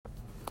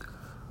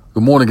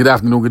Good morning, good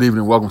afternoon, good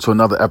evening. Welcome to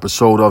another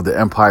episode of The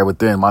Empire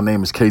Within. My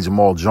name is K.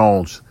 Jamal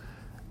Jones,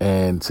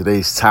 and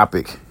today's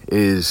topic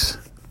is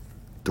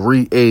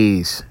 3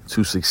 A's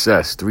to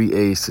success. 3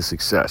 A's to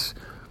success.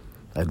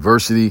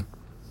 Adversity,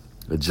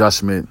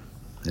 adjustment,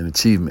 and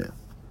achievement.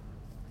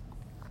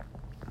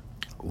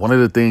 One of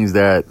the things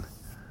that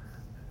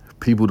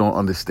people don't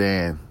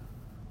understand,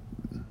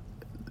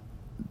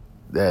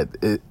 that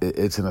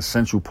it's an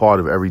essential part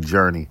of every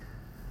journey,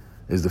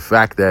 is the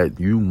fact that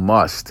you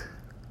must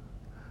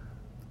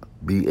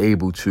be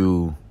able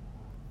to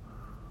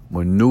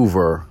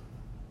maneuver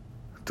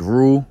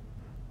through,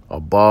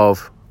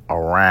 above,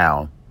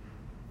 around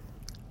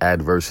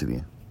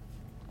adversity.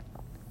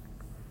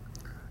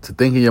 To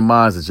think in your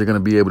minds that you're going to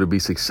be able to be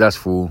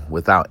successful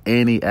without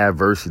any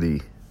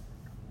adversity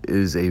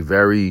is a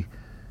very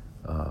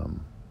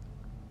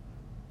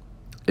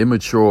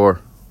immature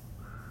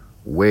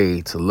way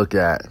to look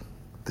at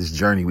this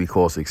journey we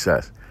call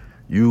success.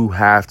 You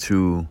have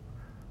to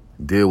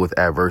deal with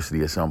adversity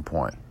at some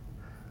point.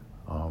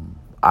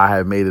 I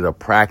have made it a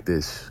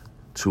practice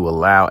to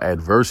allow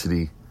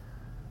adversity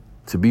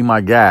to be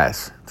my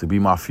gas, to be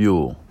my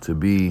fuel, to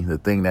be the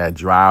thing that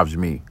drives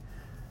me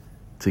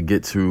to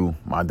get to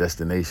my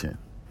destination.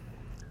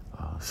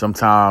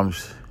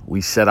 Sometimes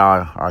we set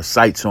our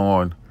sights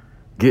on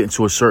getting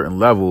to a certain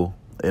level,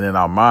 and in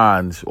our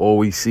minds, all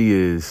we see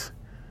is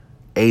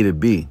A to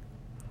B.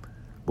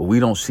 But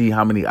we don't see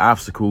how many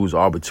obstacles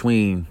are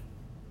between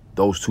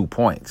those 2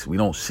 points. We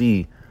don't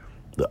see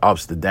the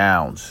ups, the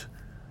downs,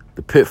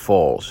 the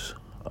pitfalls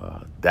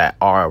that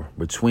are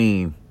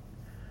between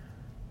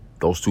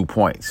those 2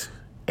 points,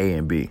 A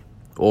and B.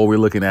 All we're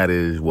looking at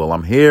is, well,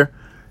 I'm here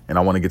and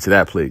I want to get to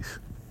that place.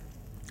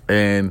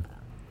 And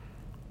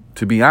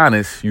to be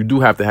honest, you do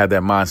have to have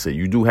that mindset.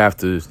 You do have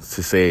to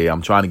say,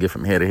 I'm trying to get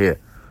from here to here.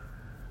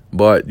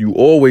 But you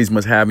always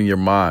must have in your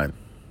mind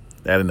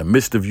that in the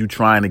midst of you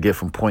trying to get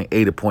from point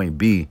A to point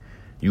B,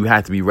 you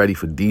have to be ready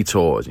for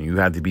detours, and you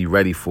have to be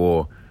ready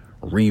for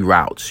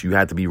reroutes. You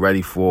have to be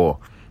ready for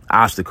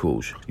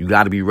obstacles. You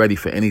got to be ready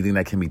for anything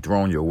that can be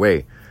thrown your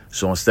way.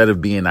 So instead of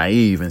being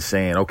naive and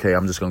saying, okay,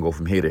 I'm just going to go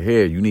from here to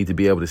here, you need to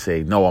be able to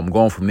say, no, I'm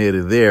going from there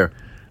to there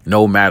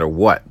no matter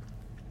what.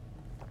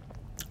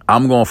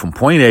 I'm going from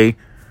point A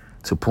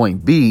to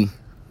point B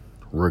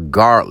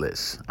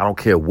regardless. I don't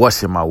care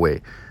what's in my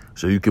way.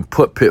 So you can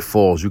put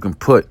pitfalls. You can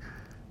put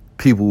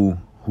people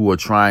who are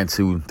trying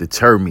to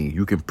deter me.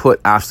 You can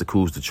put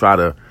obstacles to try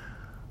to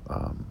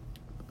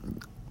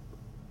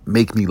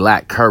make me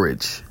lack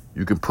courage.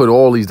 You can put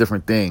all these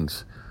different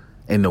things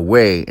in the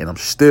way, and I'm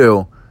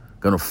still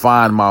going to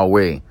find my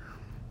way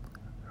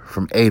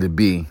from A to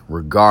B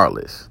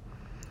regardless.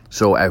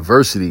 So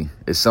adversity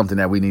is something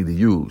that we need to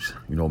use.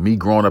 You know, me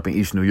growing up in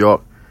East New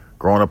York,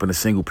 growing up in a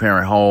single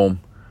parent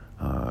home,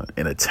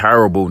 in a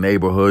terrible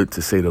neighborhood,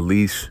 to say the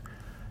least,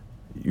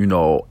 you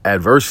know,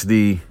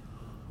 adversity,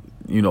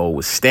 you know,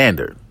 was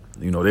standard.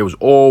 You know, there was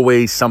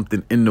always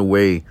something in the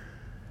way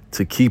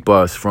to keep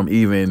us from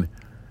even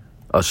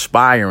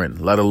aspiring,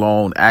 let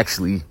alone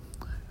actually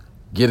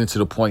getting to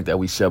the point that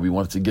we said we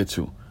wanted to get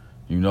to,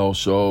 you know.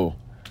 So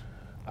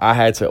I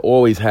had to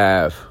always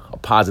have a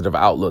positive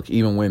outlook,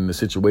 even when the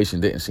situation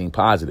didn't seem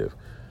positive.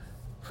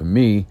 For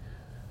me,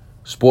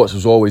 sports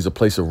was always a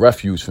place of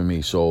refuge for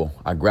me. So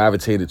I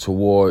gravitated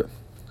toward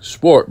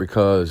sport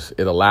because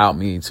it allowed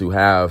me to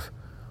have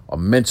a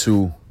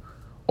mental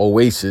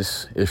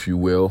oasis, if you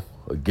will,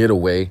 a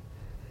getaway,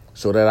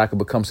 so that I could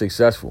become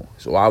successful.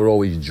 So I would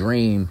always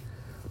dream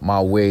my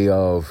way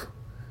out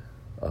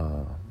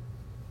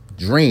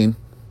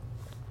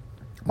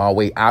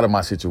of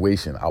my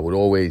situation. I would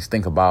always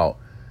think about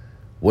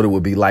what it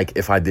would be like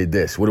if I did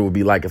this, what it would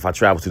be like if I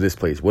traveled to this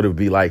place, what it would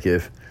be like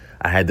if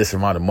I had this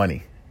amount of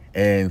money.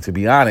 And to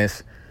be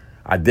honest,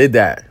 I did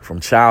that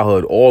from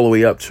childhood all the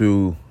way up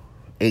to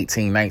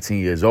 18, 19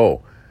 years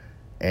old.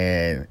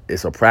 And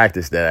it's a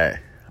practice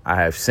that I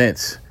have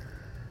since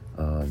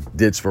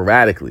did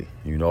sporadically,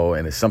 you know,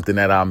 and it's something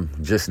that I'm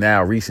just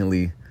now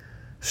recently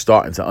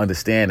starting to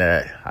understand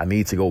that I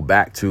need to go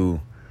back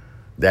to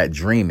that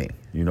dreaming,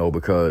 you know,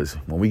 because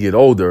when we get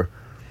older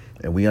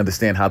and we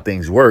understand how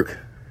things work,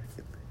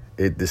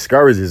 it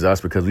discourages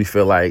us because we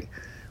feel like,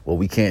 well,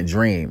 we can't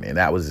dream. And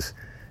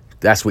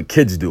that's what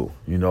kids do.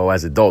 You know,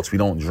 as adults, we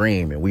don't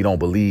dream and we don't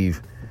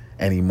believe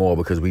anymore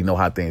because we know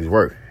how things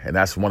work. And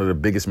that's one of the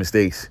biggest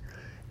mistakes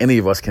any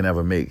of us can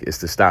ever make, is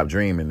to stop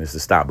dreaming, is to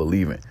stop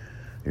believing.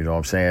 You know what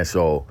I'm saying?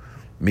 So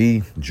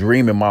me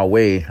dreaming my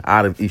way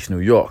out of East New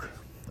York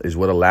is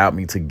what allowed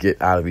me to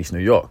get out of East New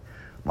York.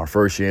 My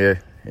first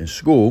year in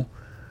school,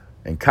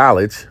 in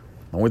college,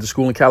 I went to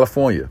school in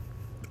California,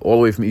 all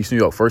the way from East New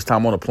York. First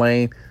time on a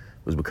plane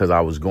was because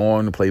I was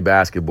going to play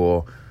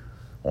basketball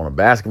on a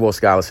basketball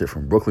scholarship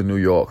from Brooklyn, New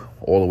York,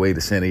 all the way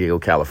to San Diego,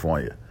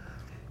 California.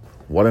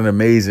 What an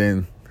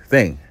amazing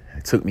thing.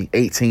 It took me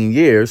 18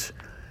 years,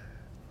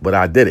 but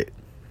I did it.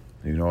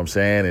 You know what I'm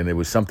saying? And it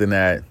was something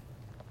that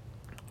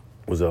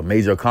was a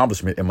major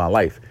accomplishment in my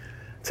life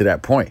to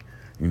that point,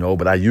 you know,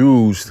 but I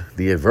used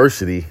the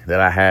adversity that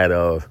I had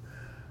of,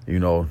 you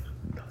know,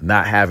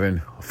 not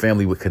having a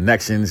family with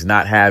connections,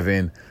 not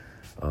having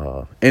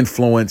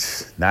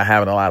influence, not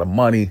having a lot of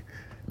money,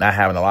 not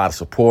having a lot of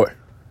support.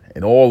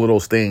 And all of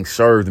those things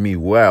served me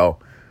well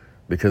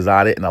because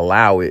I didn't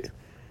allow it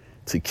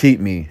to keep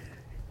me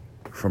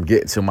from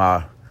getting to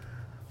my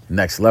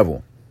next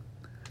level.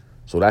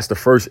 So that's the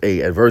first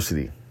A,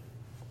 adversity.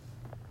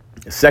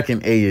 The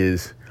second A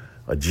is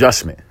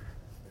adjustment.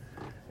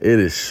 It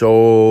is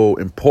so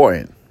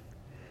important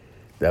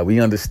that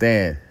we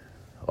understand,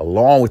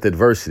 along with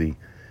adversity,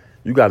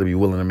 you got to be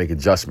willing to make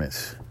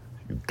adjustments.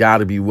 You got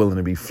to be willing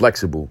to be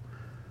flexible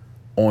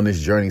on this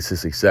journey to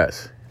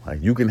success.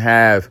 Like, you can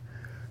have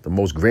the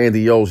most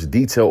grandiose,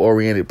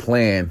 detail-oriented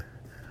plan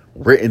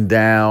written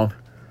down,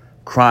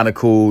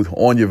 chronicled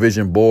on your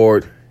vision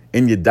board,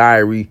 in your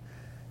diary,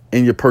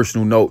 in your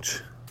personal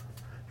notes.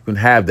 You can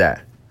have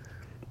that.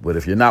 But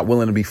if you're not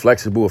willing to be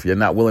flexible, if you're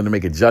not willing to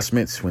make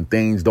adjustments when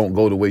things don't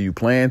go the way you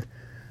planned,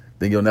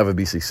 then you'll never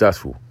be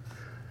successful.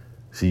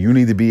 So you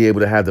need to be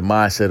able to have the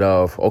mindset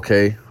of,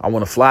 okay, I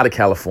want to fly to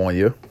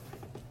California.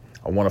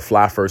 I want to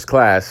fly first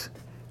class.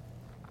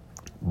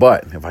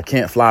 But if I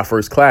can't fly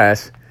first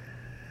class,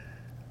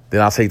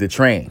 then I'll take the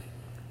train.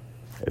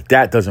 If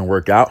that doesn't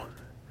work out,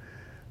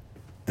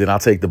 then I'll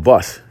take the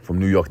bus from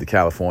New York to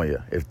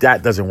California. If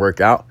that doesn't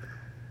work out,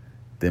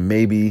 then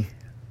maybe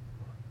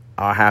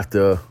I'll have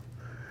to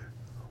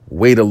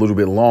wait a little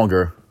bit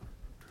longer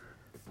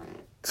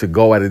to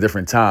go at a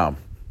different time.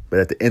 But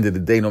at the end of the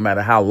day, no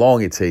matter how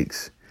long it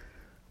takes,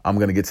 I'm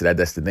going to get to that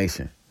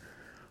destination.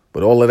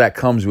 But all of that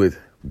comes with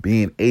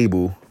being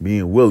able,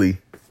 being willing,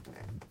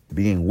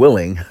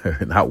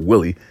 not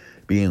willy,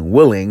 being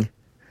willing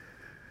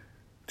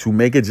to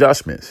make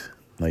adjustments.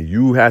 Like,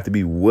 you have to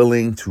be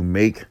willing to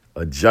make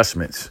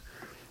adjustments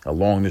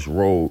along this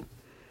road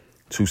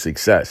to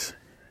success.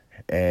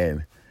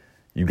 And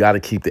you got to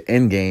keep the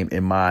end game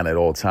in mind at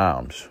all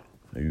times.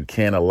 You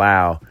can't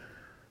allow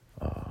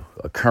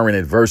a current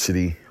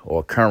adversity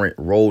or a current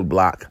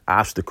roadblock,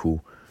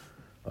 obstacle,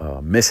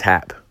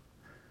 mishap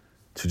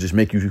to just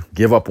make you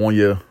give up on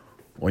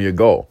your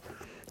goal.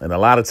 And a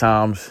lot of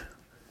times,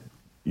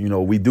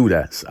 we do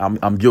that.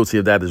 I'm guilty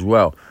of that as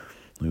well.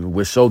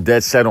 We're so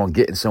dead set on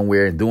getting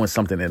somewhere and doing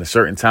something in a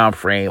certain time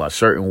frame, a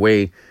certain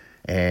way,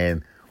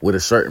 and with a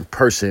certain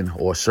person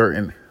or a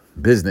certain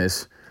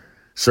business,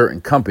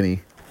 certain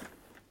company.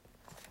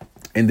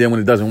 And then when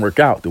it doesn't work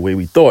out the way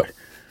we thought,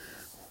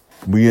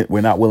 we're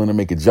not willing to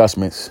make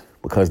adjustments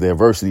because the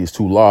adversity is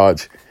too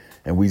large,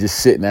 and we just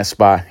sit in that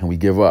spot and we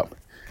give up.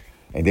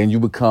 And then you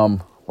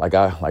become, like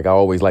I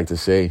always like to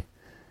say,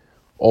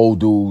 old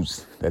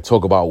dudes that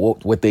talk about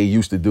what they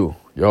used to do.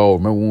 Yo,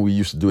 remember when we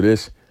used to do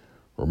this?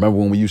 Remember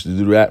when we used to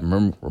do that?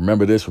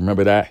 Remember this?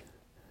 Remember that?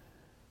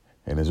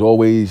 And there's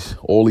always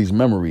all these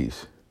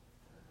memories,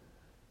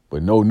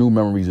 but no new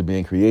memories are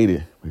being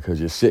created because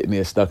you're sitting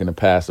there stuck in the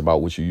past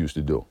about what you used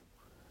to do.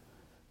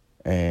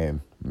 And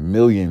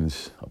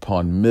millions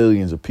upon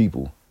millions of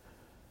people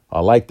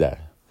are like that.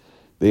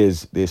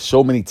 There's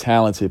so many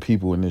talented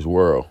people in this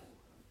world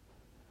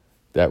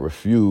that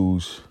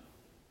refuse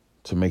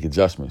to make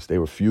adjustments. They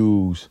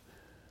refuse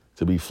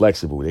to be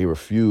flexible. They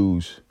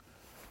refuse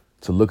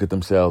to look at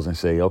themselves and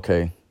say,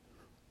 okay,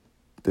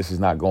 this is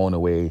not going the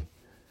way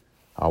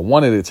I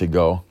wanted it to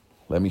go.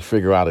 Let me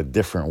figure out a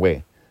different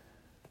way.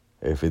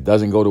 If it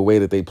doesn't go the way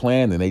that they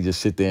planned, then they just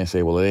sit there and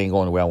say, well, it ain't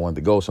going the way I wanted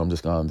to go, so I'm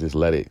just going to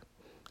let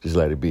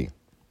it be.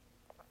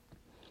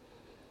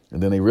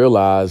 And then they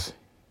realize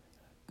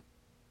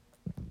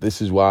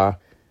this is why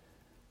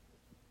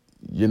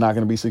you're not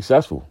going to be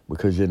successful,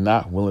 because you're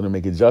not willing to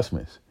make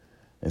adjustments.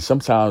 And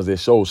sometimes they're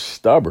so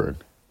stubborn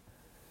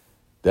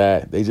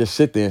that they just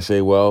sit there and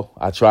say, well,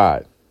 I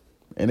tried.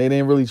 And they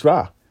didn't really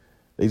try.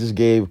 They just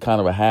gave kind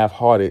of a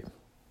half-hearted,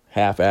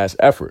 half-assed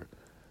effort.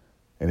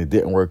 And it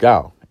didn't work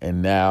out.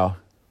 And now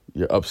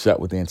you're upset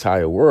with the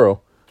entire world,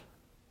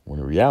 when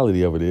the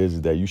reality of it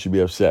is that you should be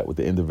upset with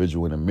the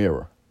individual in the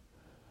mirror.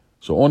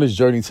 So on this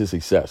journey to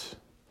success,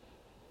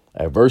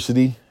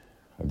 adversity,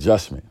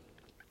 adjustment.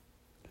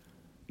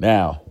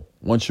 Now,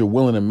 once you're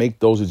willing to make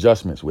those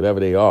adjustments, whatever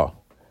they are,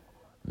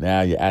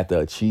 now you're at the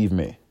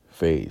achievement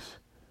phase.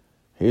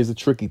 Here's the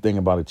tricky thing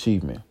about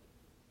achievement.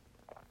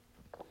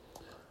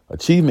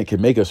 Achievement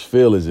can make us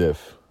feel as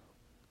if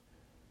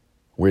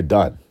we're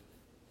done,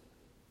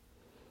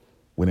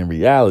 when in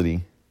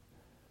reality,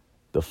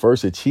 the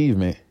first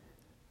achievement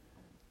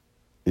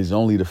is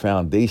only the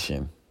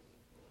foundation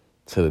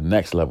to the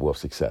next level of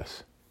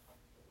success.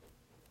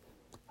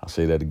 I'll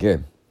say that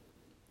again.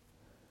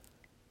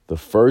 The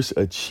first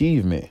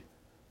achievement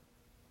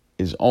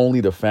is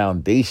only the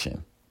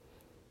foundation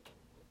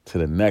to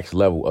the next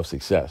level of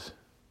success.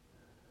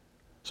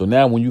 So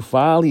now when you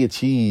finally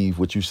achieve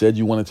what you said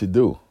you wanted to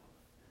do,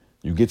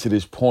 you get to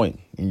this point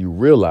and you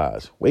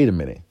realize, wait a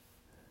minute.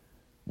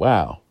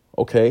 Wow,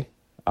 okay,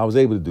 I was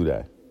able to do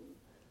that.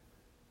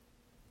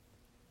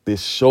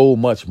 There's so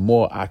much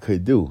more I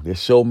could do. There's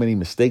so many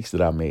mistakes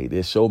that I made.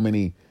 There's so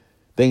many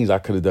things I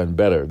could have done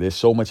better. There's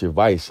so much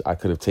advice I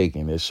could have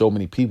taken. There's so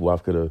many people I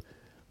could have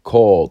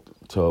called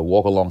to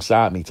walk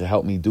alongside me to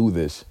help me do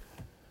this.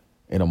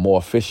 in a more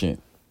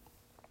efficient,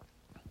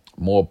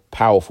 more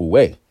powerful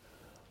way.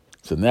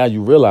 So now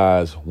you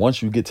realize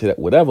once you get to that,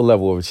 whatever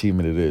level of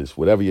achievement it is,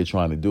 whatever you're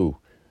trying to do,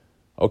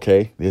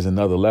 okay, there's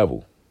another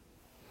level.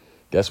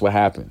 Guess what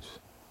happens?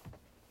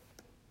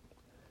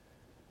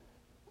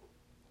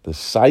 The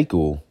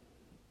cycle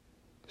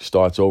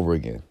starts over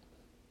again.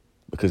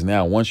 Because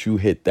now once you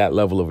hit that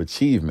level of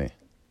achievement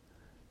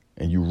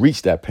and you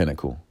reach that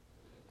pinnacle,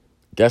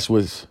 guess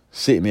what's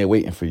sitting there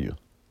waiting for you?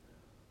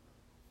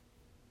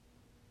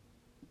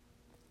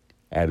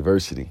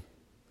 Adversity.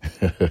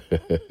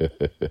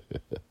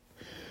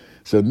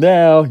 So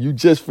now you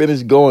just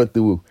finished going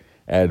through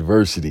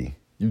adversity.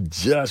 You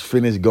just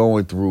finished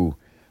going through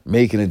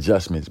making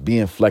adjustments,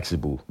 being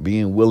flexible,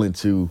 being willing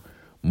to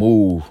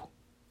move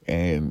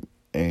and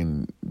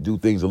do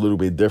things a little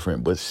bit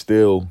different, but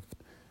still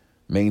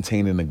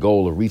maintaining the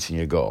goal of reaching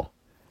your goal.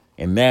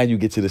 And now you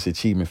get to this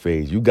achievement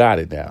phase. You got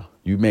it now.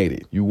 You made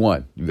it. You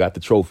won. You got the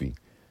trophy.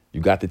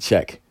 You got the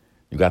check.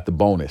 You got the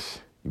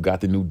bonus. You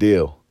got the new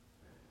deal.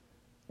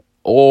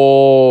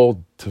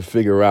 All to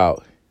figure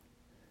out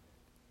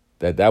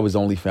that was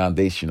only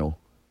foundational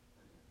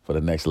for the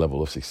next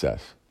level of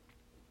success.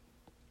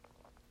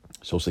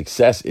 So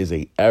success is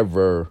a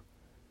ever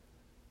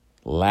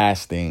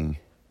lasting,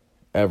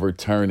 ever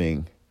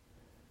turning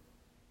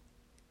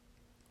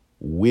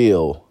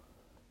wheel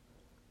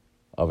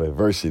of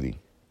adversity,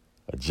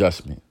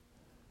 adjustment,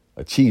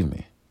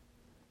 achievement.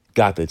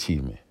 Got the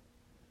achievement.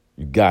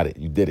 You got it.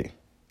 You did it.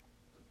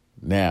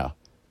 Now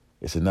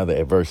it's another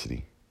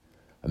adversity,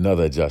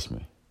 another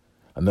adjustment,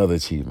 another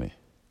achievement.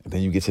 And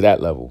then you get to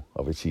that level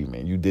of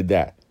achievement. You did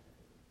that.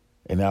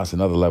 And now it's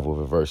another level of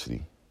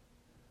adversity,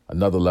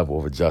 another level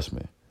of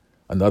adjustment,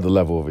 another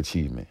level of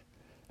achievement.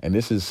 And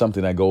this is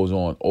something that goes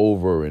on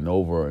over and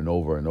over and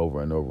over and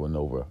over and over and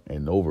over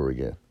and over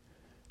again.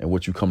 And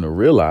what you come to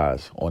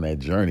realize on that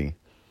journey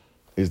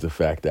is the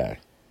fact that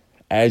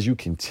as you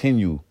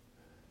continue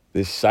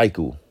this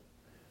cycle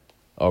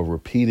of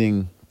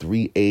repeating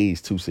 3 A's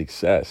to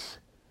success,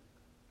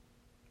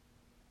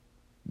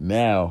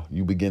 now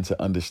you begin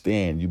to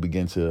understand, you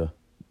begin to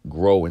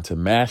grow into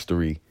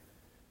mastery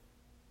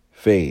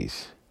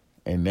phase.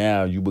 And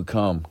now you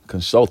become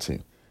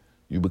consultant,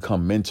 you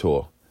become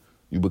mentor,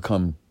 you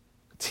become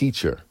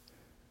teacher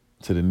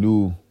to the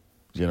new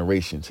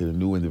generation, to the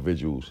new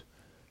individuals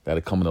that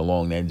are coming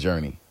along that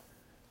journey.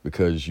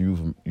 Because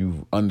you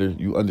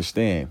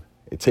understand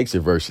it takes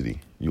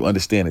adversity. You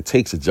understand it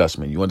takes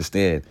adjustment. You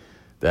understand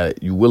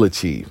that you will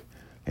achieve.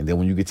 And then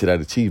when you get to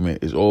that achievement,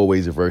 it's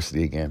always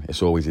adversity again.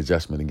 It's always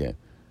adjustment again.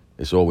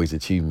 It's always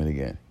achievement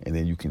again. And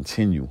then you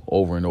continue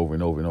over and over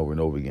and over and over and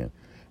over again.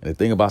 And the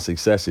thing about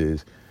success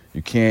is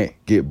you can't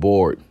get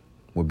bored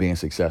with being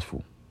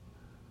successful.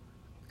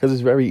 Because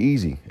it's very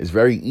easy. It's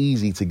very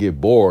easy to get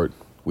bored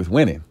with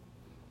winning.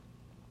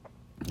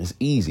 It's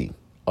easy.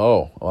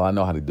 Oh, well, I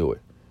know how to do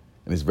it.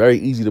 And it's very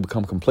easy to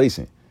become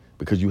complacent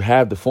because you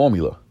have the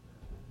formula.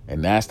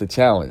 And that's the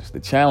challenge. The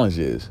challenge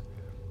is,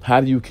 how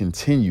do you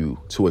continue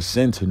to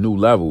ascend to new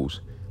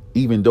levels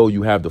even though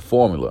you have the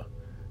formula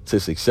to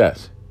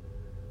success?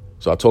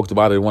 So I talked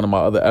about it in one of my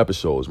other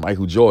episodes.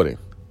 Michael Jordan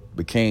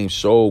became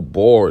so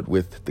bored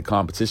with the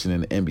competition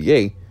in the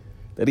NBA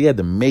that he had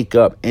to make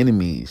up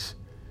enemies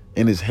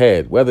in his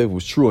head. Whether it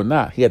was true or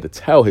not, he had to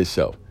tell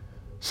himself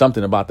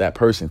something about that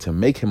person to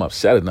make him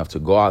upset enough to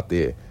go out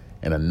there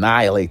and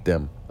annihilate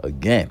them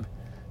again.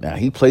 Now,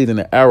 he played in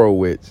an era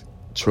with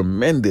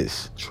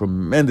tremendous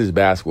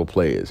basketball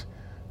players,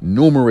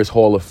 numerous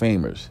Hall of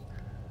Famers.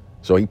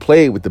 So he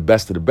played with the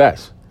best of the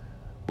best.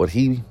 But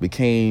he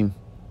became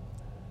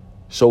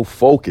so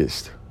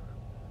focused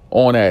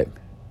on that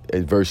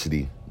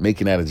adversity,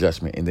 making that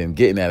adjustment, and then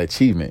getting that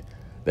achievement,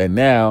 that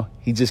now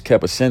he just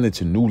kept ascending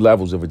to new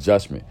levels of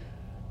adjustment,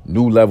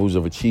 new levels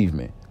of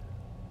achievement,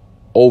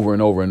 over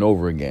and over and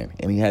over again.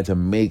 And he had to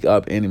make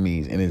up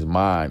enemies in his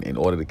mind in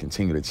order to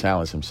continue to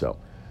challenge himself.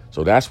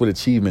 So that's what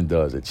achievement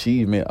does.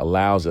 Achievement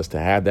allows us to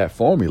have that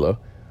formula,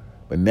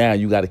 but now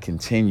you got to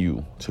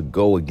continue to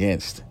go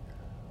against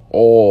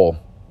all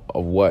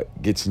of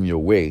what gets in your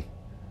way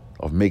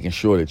of making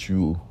sure that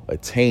you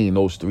attain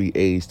those 3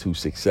 A's to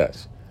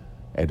success: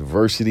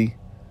 adversity,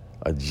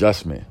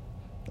 adjustment,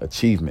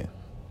 achievement.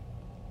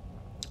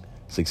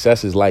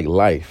 Success is like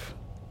life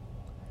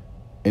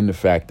in the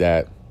fact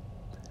that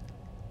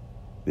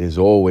there's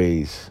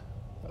always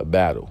a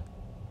battle.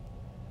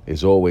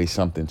 There's always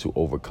something to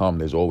overcome.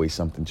 There's always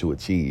something to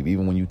achieve.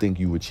 Even when you think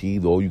you've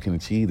achieved all you can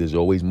achieve, there's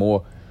always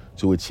more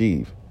to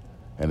achieve.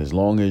 And as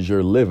long as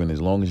you're living,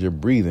 as long as you're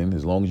breathing,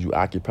 as long as you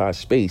occupy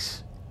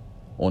space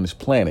on this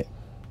planet,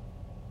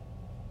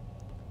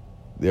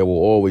 there will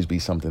always be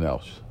something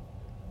else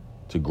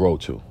to grow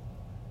to.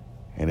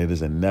 And it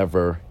is a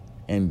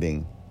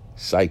never-ending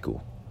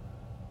cycle.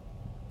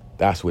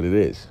 That's what it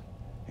is.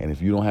 And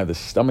if you don't have the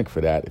stomach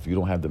for that, if you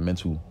don't have the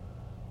mental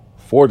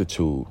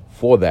fortitude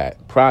for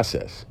that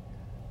process,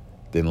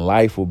 then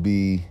life will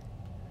be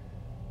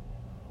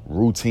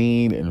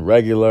routine and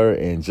regular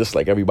and just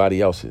like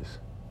everybody else's.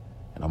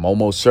 And I'm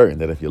almost certain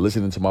that if you're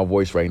listening to my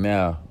voice right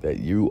now, that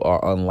you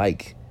are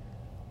unlike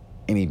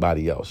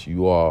anybody else.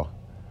 You are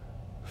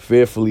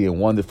fearfully and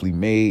wonderfully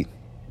made.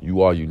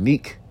 You are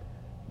unique.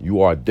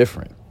 You are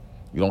different.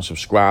 You don't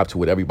subscribe to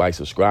what everybody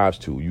subscribes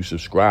to. You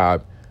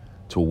subscribe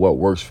to what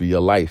works for your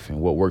life and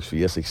what works for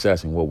your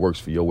success and what works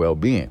for your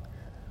well-being.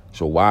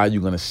 So why are you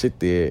going to sit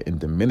there and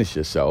diminish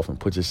yourself and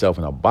put yourself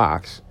in a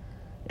box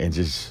and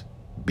just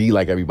be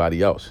like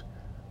everybody else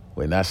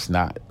when that's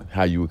not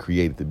how you were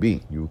created to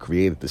be? You were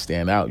created to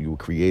stand out. You were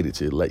created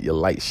to let your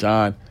light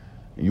shine.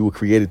 And you were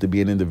created to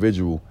be an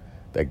individual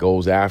that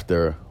goes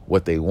after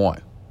what they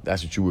want.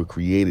 That's what you were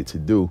created to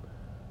do.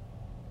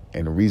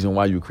 And the reason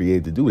why you were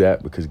created to do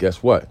that, because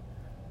guess what?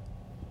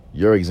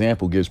 Your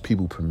example gives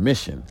people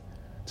permission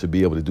to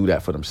be able to do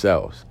that for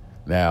themselves.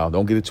 Now,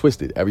 don't get it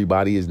twisted.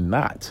 Everybody is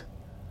not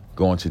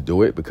going to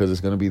do it because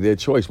it's going to be their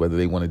choice whether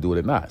they want to do it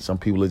or not. Some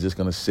people are just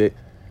going to sit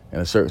in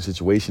a certain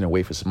situation and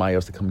wait for somebody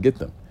else to come get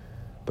them.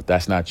 But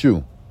that's not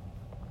you.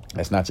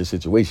 That's not your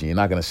situation. You're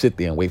not going to sit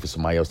there and wait for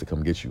somebody else to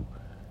come get you.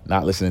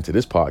 Not listening to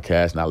this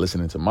podcast, not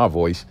listening to my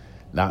voice,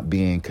 not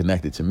being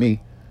connected to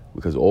me,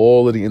 because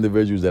all of the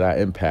individuals that I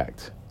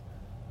impact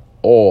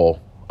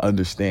all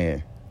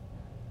understand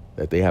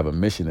that they have a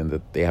mission and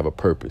that they have a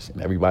purpose.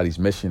 And everybody's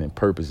mission and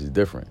purpose is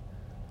different.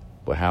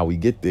 But how we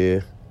get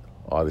there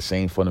are the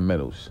same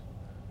fundamentals.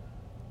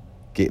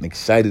 Getting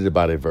excited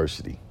about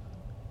adversity,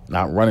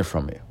 not running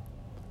from it.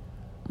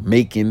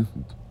 Making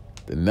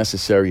the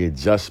necessary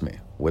adjustment,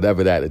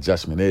 whatever that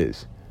adjustment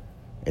is.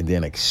 And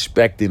then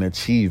expecting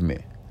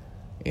achievement.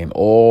 And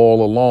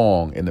all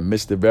along, in the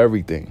midst of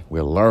everything,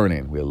 we're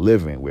learning, we're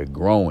living, we're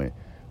growing.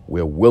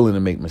 We're willing to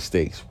make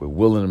mistakes. We're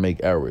willing to make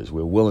errors.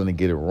 We're willing to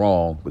get it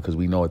wrong because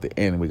we know at the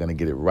end we're going to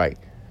get it right.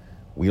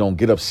 We don't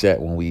get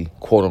upset when we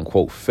quote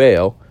unquote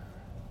fail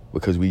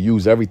because we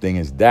use everything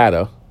as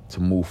data to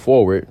move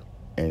forward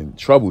and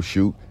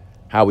troubleshoot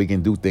how we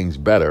can do things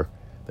better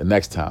the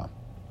next time.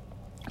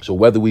 So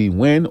whether we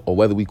win or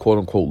whether we quote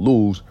unquote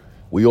lose,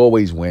 we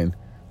always win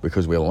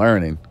because we're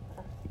learning,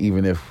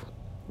 even if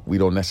we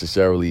don't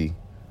necessarily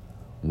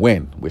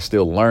win. We're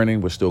still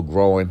learning. We're still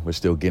growing. We're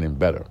still getting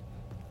better.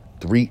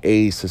 3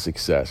 A's to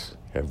success: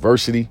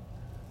 adversity,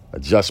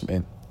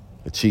 adjustment,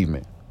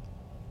 achievement.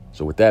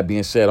 So with that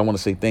being said, I want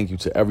to say thank you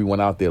to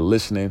everyone out there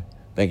listening.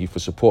 Thank you for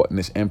supporting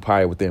this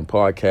Empire Within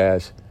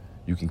podcast.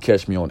 You can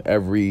catch me on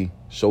every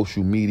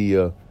social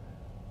media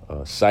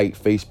site: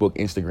 Facebook,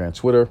 Instagram,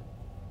 Twitter.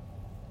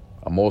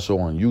 I'm also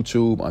on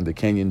YouTube under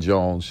Kenyon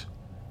Jones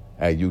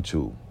at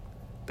YouTube.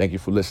 Thank you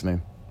for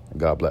listening, and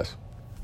God bless.